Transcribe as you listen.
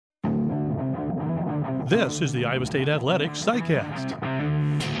This is the Iowa State Athletics SciCast.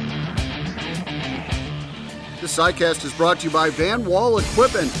 This SciCast is brought to you by Van Wall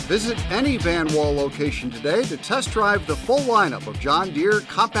Equipment. Visit any Van Wall location today to test drive the full lineup of John Deere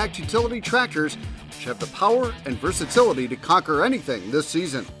compact utility tractors, which have the power and versatility to conquer anything this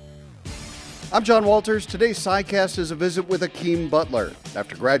season. I'm John Walters. Today's SciCast is a visit with Hakeem Butler.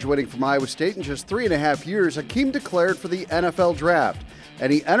 After graduating from Iowa State in just 3.5 years, Hakeem declared for the NFL Draft,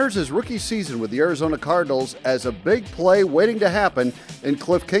 and he enters his rookie season with the Arizona Cardinals as a big play waiting to happen in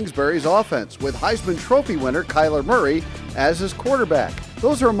Cliff Kingsbury's offense, with Heisman Trophy winner Kyler Murray as his quarterback.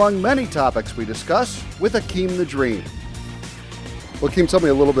 Those are among many topics we discuss with Hakeem the Dream. Well, Hakeem, tell me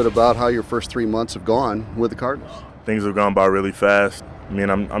a little bit about how your first 3 months have gone with the Cardinals. Things have gone by really fast. I mean,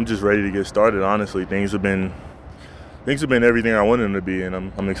 I'm just ready to get started, honestly. Things have been everything I wanted them to be, and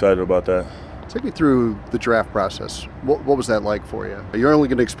I'm excited about that. Take me through the draft process. What was that like for you? You're only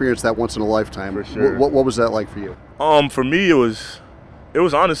going to experience that once in a lifetime. For sure. What was that like for you? For me, it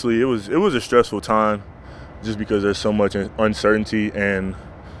was honestly a stressful time, just because there's so much uncertainty, and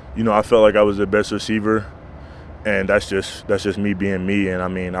I felt like I was the best receiver, and that's just me being me. And I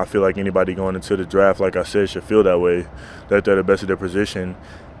mean, I feel like anybody going into the draft, like I said, should feel that way, that they're the best of their position.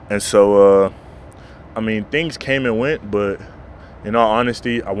 And so, things came and went, but in all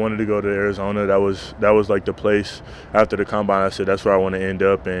honesty, I wanted to go to Arizona. That was like the place after the combine. I said that's where I want to end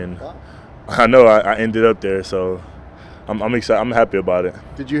up, and I know I ended up there. So I'm excited. I'm happy about it.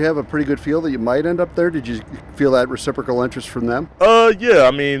 Did you have a pretty good feel that you might end up there? Did you feel that reciprocal interest from them? Yeah.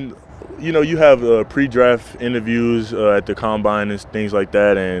 I mean, you have pre-draft interviews at the combine and things like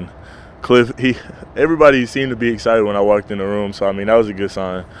that, and Cliff, everybody seemed to be excited when I walked in the room. So I mean, that was a good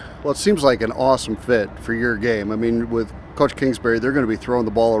sign. Well, it seems like an awesome fit for your game. I mean, with Coach Kingsbury, they're going to be throwing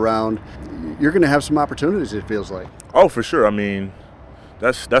the ball around. You're going to have some opportunities, it feels like. Oh, for sure. I mean,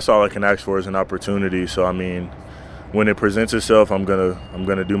 that's all I can ask for is an opportunity. So I mean, when it presents itself, I'm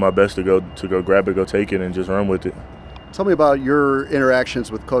gonna do my best to go grab it, go take it, and just run with it. Tell me about your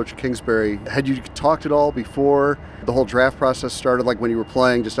interactions with Coach Kingsbury. Had you talked at all before the whole draft process started, like when you were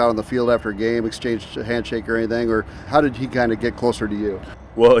playing just out on the field after a game, exchanged a handshake or anything, or how did he kind of get closer to you?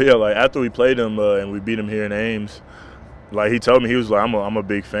 Well, yeah, like after we played him and we beat him here in Ames, like he told me, he was like, I'm a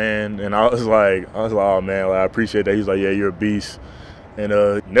big fan, and I was like, oh man, like, I appreciate that. He's like, yeah, you're a beast, and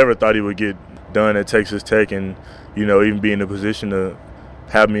never thought he would get done at Texas Tech, and even be in a position to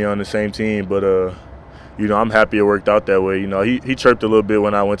have me on the same team, but I'm happy it worked out that way. He chirped a little bit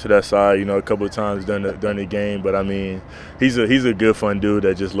when I went to that side, a couple of times during the game, but I mean, he's a good, fun dude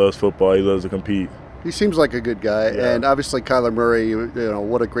that just loves football. He loves to compete. He seems like a good guy, yeah. And obviously Kyler Murray,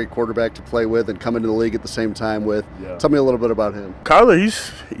 what a great quarterback to play with and come into the league at the same time with. Yeah. Tell me a little bit about him. Kyler,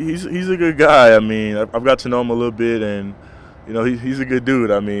 he's a good guy. I mean, I've got to know him a little bit, and he's a good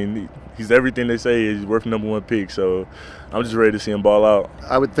dude. I mean, he's everything they say. He's worth #1 pick, so I'm just ready to see him ball out.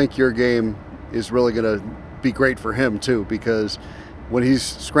 I would think your game is really going to be great for him too, because when he's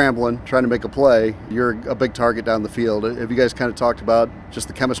scrambling, trying to make a play, you're a big target down the field. Have you guys kind of talked about just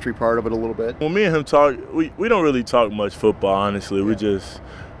the chemistry part of it a little bit? When me and him talk, we don't really talk much football, honestly. Yeah.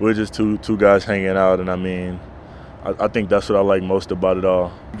 We're just two guys hanging out, and I mean, I think that's what I like most about it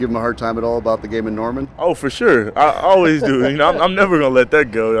all. You give him a hard time at all about the game in Norman? Oh, for sure. I always do. I'm never going to let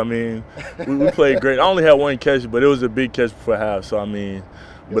that go. I mean, we played great. I only had one catch, but it was a big catch before half. So, I mean,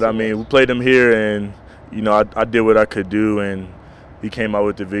 we played him here, and, I did what I could do, and he came out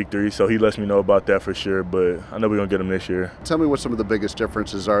with the victory. So he lets me know about that for sure, but I know we're going to get him this year. Tell me what some of the biggest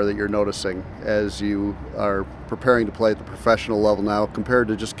differences are that you're noticing as you are preparing to play at the professional level now compared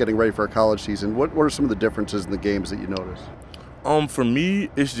to just getting ready for a college season. What are some of the differences in the games that you notice? For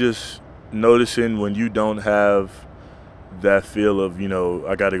me, it's just noticing when you don't have that feel of,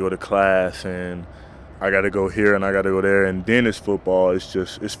 I got to go to class and I got to go here and I got to go there, and then it's football.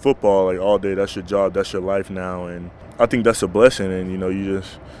 It's football like all day. That's your job. That's your life now, and I think that's a blessing. And you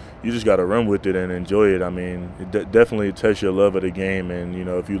just got to run with it and enjoy it. I mean, it definitely tests your love of the game, and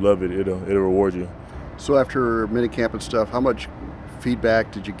if you love it, it'll reward you. So after minicamp and stuff, how much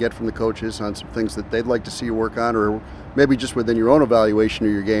feedback did you get from the coaches on some things that they'd like to see you work on, or maybe just within your own evaluation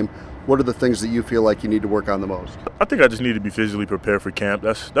of your game? What are the things that you feel like you need to work on the most? I think I just need to be physically prepared for camp.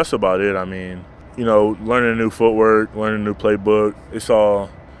 That's about it. I mean, learning a new footwork, learning a new playbook, it's all,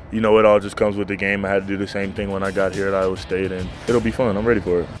 it all just comes with the game. I had to do the same thing when I got here at Iowa State, and it'll be fun. I'm ready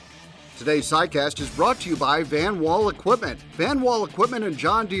for it. Today's SciCast is brought to you by Van Wall Equipment. Van Wall Equipment and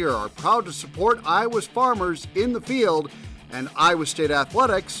John Deere are proud to support Iowa's farmers in the field and Iowa State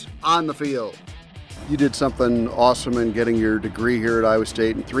athletics on the field. You did something awesome in getting your degree here at Iowa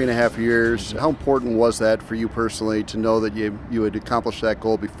State in 3.5 years. How important was that for you personally to know that you had accomplished that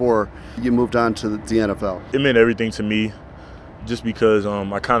goal before you moved on to the NFL? It meant everything to me just because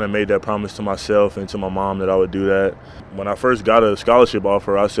I kind of made that promise to myself and to my mom that I would do that. When I first got a scholarship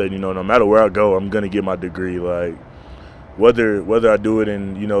offer, I said, no matter where I go, I'm going to get my degree. Like, whether I do it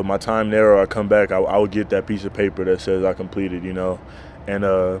in, my time there or I come back, I would get that piece of paper that says I completed, And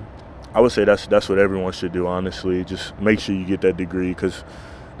I would say that's what everyone should do, honestly. Just make sure you get that degree because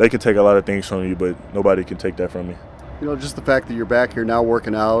they can take a lot of things from you, but nobody can take that from you. Just the fact that you're back here now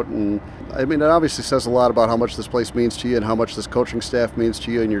working out, and it obviously says a lot about how much this place means to you and how much this coaching staff means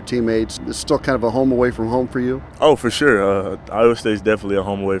to you and your teammates. It's still kind of a home away from home for you? Oh, for sure. Iowa State's definitely a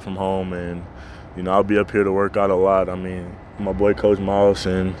home away from home, and, I'll be up here to work out a lot. My boy Coach Moss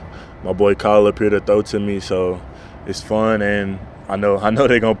and my boy Kyle up here to throw to me, so it's fun, and I know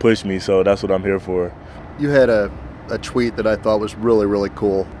they're going to push me, so that's what I'm here for. You had a tweet that I thought was really, really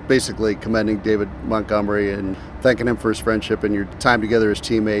cool, basically commending David Montgomery and thanking him for his friendship and your time together as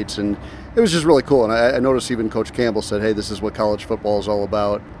teammates, and it was just really cool. And I noticed even Coach Campbell said, hey, this is what college football is all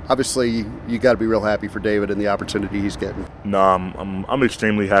about. Obviously, you got to be real happy for David and the opportunity he's getting. No, I'm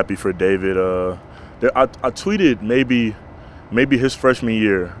extremely happy for David. I tweeted maybe his freshman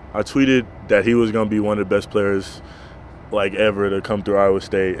year, I tweeted that he was going to be one of the best players ever to come through Iowa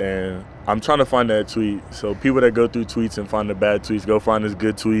State, and I'm trying to find that tweet. So people that go through tweets and find the bad tweets, go find this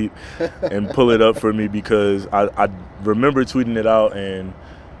good tweet and pull it up for me because I remember tweeting it out, and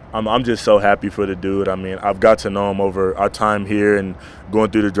I'm just so happy for the dude. I've got to know him over our time here and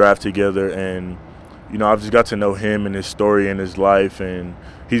going through the draft together, and I've just got to know him and his story and his life, and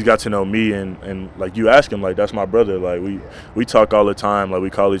he's got to know me, and like you ask him, that's my brother. We talk all the time, we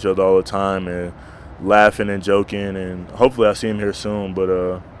call each other all the time, and laughing and joking, and hopefully I see him here soon.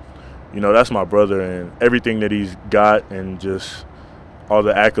 But that's my brother, and everything that he's got and just all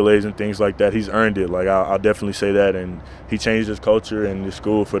the accolades and things like that, he's earned it. I'll definitely say that, and he changed his culture and his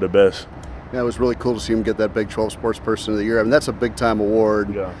school for the best. Yeah, it was really cool to see him get that Big 12 Sports Person of the Year. That's a big-time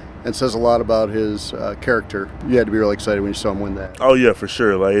award. Yeah. And says a lot about his character. You had to be really excited when you saw him win that. Oh yeah, for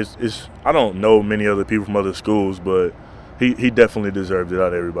sure. It's I don't know many other people from other schools, but he definitely deserved it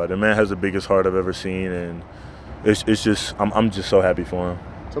out of everybody. The man has the biggest heart I've ever seen, and it's just I'm just so happy for him.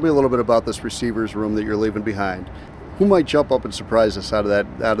 Tell me a little bit about this receivers room that you're leaving behind. Who might jump up and surprise us out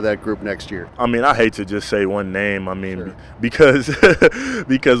of that group next year? I hate to just say one name. Sure. because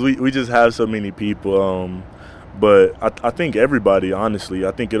we just have so many people. But I think everybody, honestly,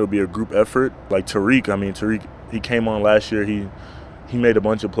 I think it'll be a group effort. Like Tariq, he came on last year. He made a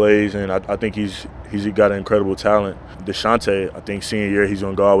bunch of plays, and I think he's got an incredible talent. Deshaunte, I think senior year, he's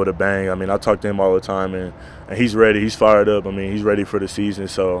going to go out with a bang. I talk to him all the time, and he's ready. He's fired up. He's ready for the season.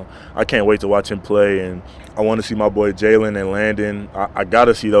 So I can't wait to watch him play, and I want to see my boy Jalen and Landon. I got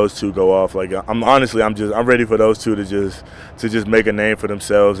to see those two go off. I'm ready for those two to just make a name for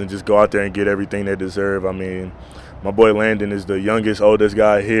themselves and just go out there and get everything they deserve. My boy Landon is the youngest, oldest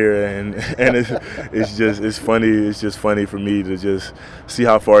guy here, and it's funny. It's just funny for me to just see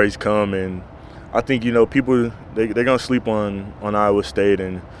how far he's come, and I think people they're gonna sleep on Iowa State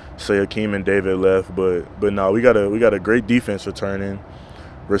and say Akeem and David left, but no, we got a great defense returning,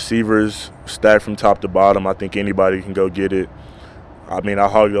 receivers stacked from top to bottom. I think anybody can go get it. I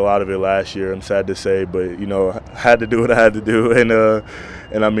hogged a lot of it last year, I'm sad to say, but I had to do what I had to do, and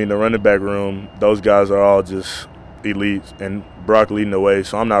the running back room, those guys are all just elite, and Brock leading the way,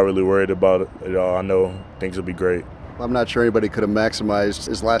 so I'm not really worried about it at all. I know things will be great. I'm not sure anybody could have maximized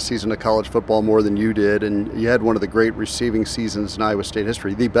his last season of college football more than you did, and you had one of the great receiving seasons in Iowa State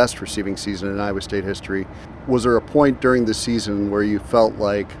history, the best receiving season in Iowa State history. Was there a point during the season where you felt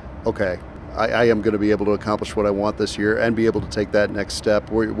like, okay, I am going to be able to accomplish what I want this year and be able to take that next step?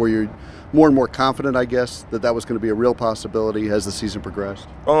 Were you more and more confident, I guess, that was going to be a real possibility as the season progressed?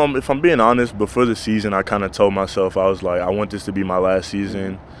 If I'm being honest, before the season, I kind of told myself, I was like, I want this to be my last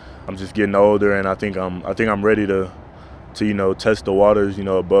season. I'm just getting older, and I think I'm ready to test the waters,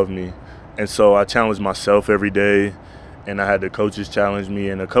 above me. And so I challenged myself every day, and I had the coaches challenge me,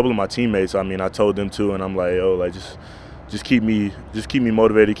 and a couple of my teammates. I told them too, and I'm like, just keep me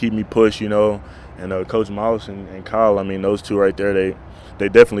motivated, keep me pushed, And Coach Mouse and Kyle, those two right there, they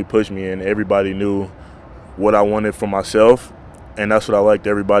definitely pushed me, and everybody knew what I wanted for myself, and that's what I liked.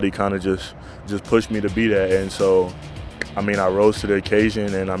 Everybody kind of just pushed me to be that, and so, I rose to the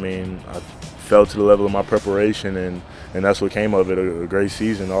occasion, and I fell to the level of my preparation, and that's what came of it, a great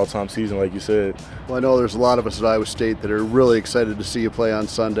season, all-time season, like you said. Well, I know there's a lot of us at Iowa State that are really excited to see you play on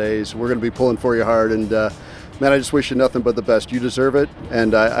Sundays. We're going to be pulling for you hard, and Man, I just wish you nothing but the best. You deserve it,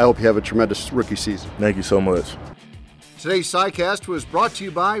 and I hope you have a tremendous rookie season. Thank you so much. Today's SciCast was brought to you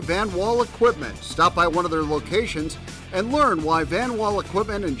by Van Wall Equipment. Stop by one of their locations and learn why Van Wall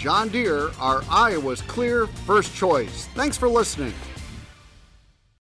Equipment and John Deere are Iowa's clear first choice. Thanks for listening.